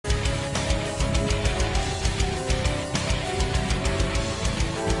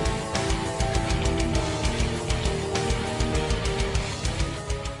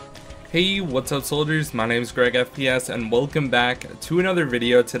Hey, what's up soldiers? My name is GregFPS and welcome back to another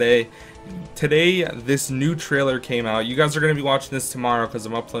video today. Today, this new trailer came out. You guys are going to be watching this tomorrow because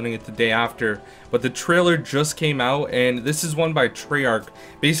I'm uploading it the day after. But the trailer just came out and this is one by Treyarch.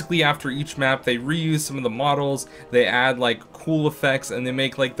 Basically, after each map, they reuse some of the models, they add like cool effects, and they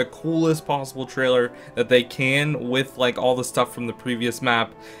make like the coolest possible trailer that they can with like all the stuff from the previous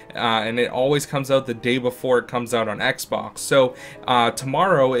map. And it always comes out the day before it comes out on Xbox. So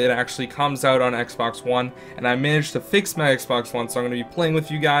tomorrow it actually comes out on Xbox One, and I managed to fix my Xbox One, so I'm going to be playing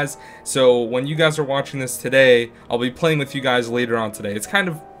with you guys. So when you guys are watching this today, I'll be playing with you guys later on today. It's kind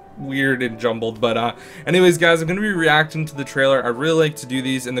of weird and jumbled, but anyways guys, I'm going to be reacting to the trailer. I really like to do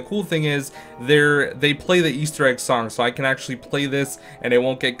these, and the cool thing is they play the Easter egg song, so I can actually play this and it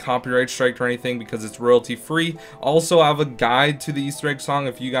won't get copyright striked or anything because it's royalty free. Also, I have a guide to the Easter egg song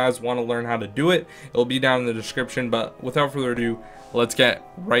if you guys want to learn how to do it. It'll be down in the description, but without further ado, let's get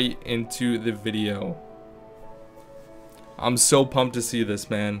right into the video. I'm so pumped to see this,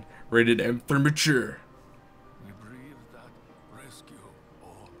 man. Rated M for mature.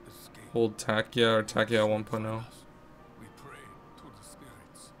 Hold Takia or Takia 1.0.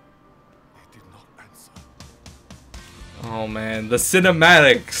 Oh man, the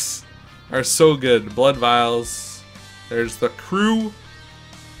cinematics are so good. Blood vials. There's the crew.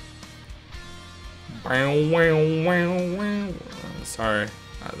 Sorry,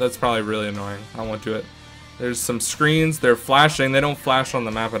 that's probably really annoying. I won't do it. There's some screens. They're flashing. They don't flash on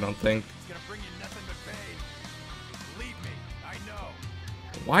the map, I don't think.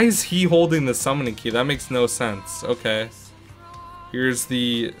 Why is he holding the summoning key? That makes no sense. Okay. Here's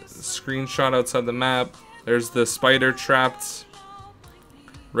the screenshot outside the map. There's the spider trapped.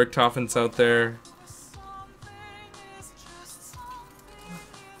 Richtofen's out there.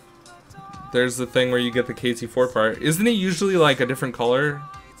 There's the thing where you get the KT-4 part. Isn't it usually like a different color?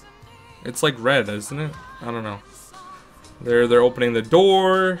 It's like red, isn't it? I don't know. They're opening the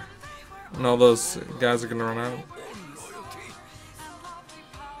door. And all those guys are gonna run out.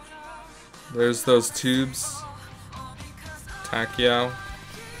 There's those tubes. Takia.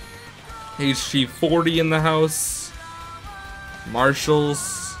 HG40 in the house.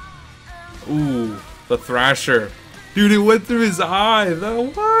 Marshals. Ooh, the Thrasher. Dude, it went through his eye.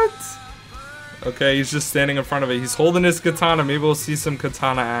 What? Okay, he's just standing in front of it. He's holding his katana. Maybe we'll see some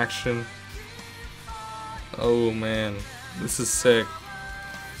katana action. Oh man, this is sick.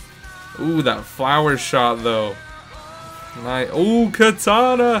 Ooh, that flower shot though. Nice. Ooh,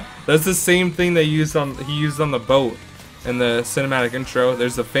 katana. That's the same thing he used on the boat in the cinematic intro.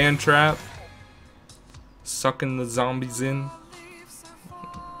 There's the fan trap. Sucking the zombies in.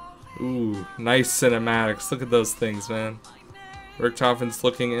 Ooh, nice cinematics. Look at those things, man. Richtofen's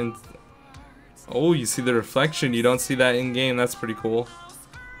looking in. Oh, you see the reflection. You don't see that in game. That's pretty cool.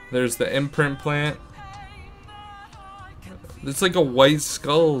 There's the imprint plant. It's like a white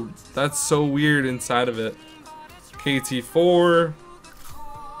skull. That's so weird inside of it. KT-4.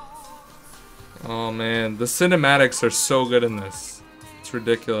 Oh man, the cinematics are so good in this. It's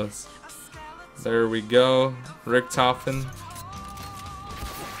ridiculous. There we go. Richtofen.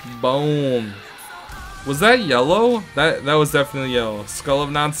 Boom. Was that yellow? That was definitely yellow. Skull of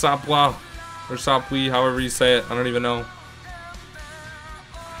non-Sapwa. Or Sapwi, however you say it. I don't even know.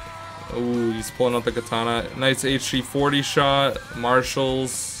 Ooh, he's pulling out the katana. Nice HG40 shot.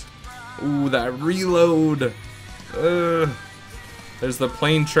 Marshals. Ooh, that reload. There's the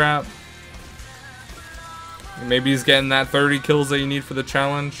plane trap. Maybe he's getting that 30 kills that you need for the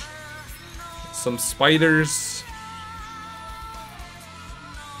challenge. Some spiders.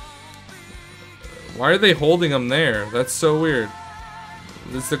 Why are they holding him there? That's so weird.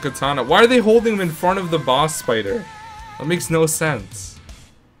 This is the katana. Why are they holding him in front of the boss spider? That makes no sense.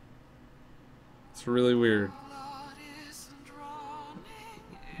 It's really weird.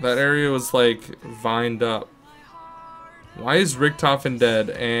 That area was like vined up. Why is Richtofen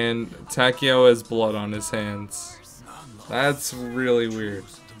dead and Takia has blood on his hands? That's really weird.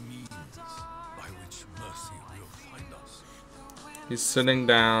 He's sitting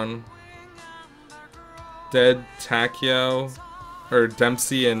down. Dead Takia, or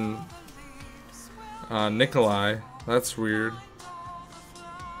Dempsey and Nikolai. That's weird.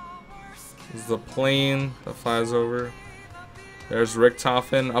 There's the plane that flies over. There's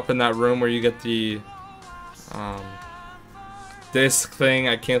Richtofen up in that room where you get the disc thing.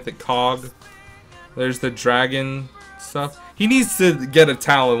 I can't think. Cog. There's the dragon stuff. He needs to get a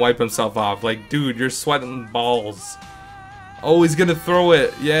towel and wipe himself off. Like, dude, you're sweating balls. Oh, he's gonna throw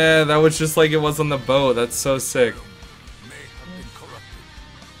it. Yeah, that was just like it was on the boat. That's so sick.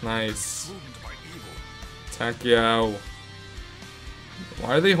 Nice. Takia.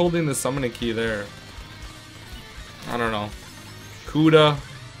 Why are they holding the summoning key there? I don't know. Kuda.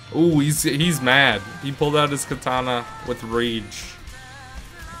 Ooh, he's mad. He pulled out his katana with rage.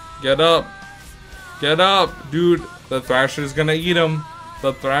 Get up. Get up, dude. The Thrasher's gonna eat him.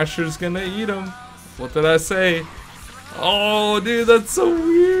 The Thrasher's gonna eat him. What did I say? Oh, dude, that's so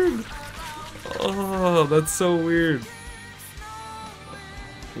weird. Oh, that's so weird.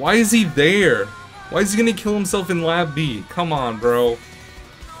 Why is he there? Why is he gonna kill himself in Lab B? Come on, bro.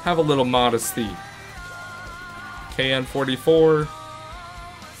 Have a little modesty. KN44.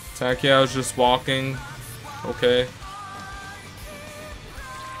 Takeo's just walking. Okay.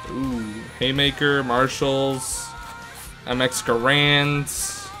 Ooh. Haymaker, Marshals, MX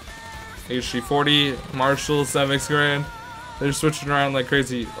Garands, HG40, Marshals, MX Garand. They're switching around like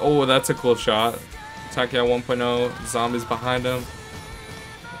crazy. Oh, that's a cool shot. Takeo 1.0, zombies behind him.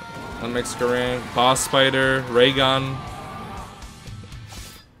 MX Garand, Boss Spider, Ray Gun.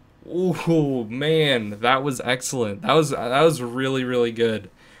 Ooh, man, that was excellent. That was really, really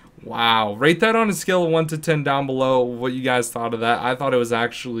good. Wow. Rate that on a scale of 1 to 10 down below what you guys thought of that. I thought it was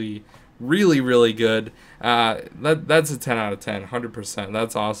actually really, really good. That's a 10 out of 10, 100%.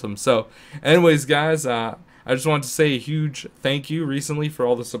 That's awesome. So, anyways, guys, I just want to say a huge thank you recently for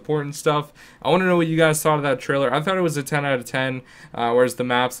all the support and stuff. I want to know what you guys thought of that trailer. I thought it was a 10 out of 10, whereas the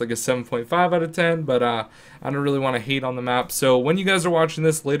map's like a 7.5 out of 10, but I don't really want to hate on the map. So when you guys are watching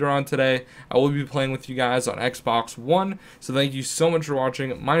this later on today, I will be playing with you guys on Xbox One. So thank you so much for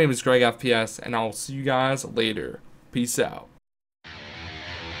watching. My name is GregFPS, and I'll see you guys later. Peace out.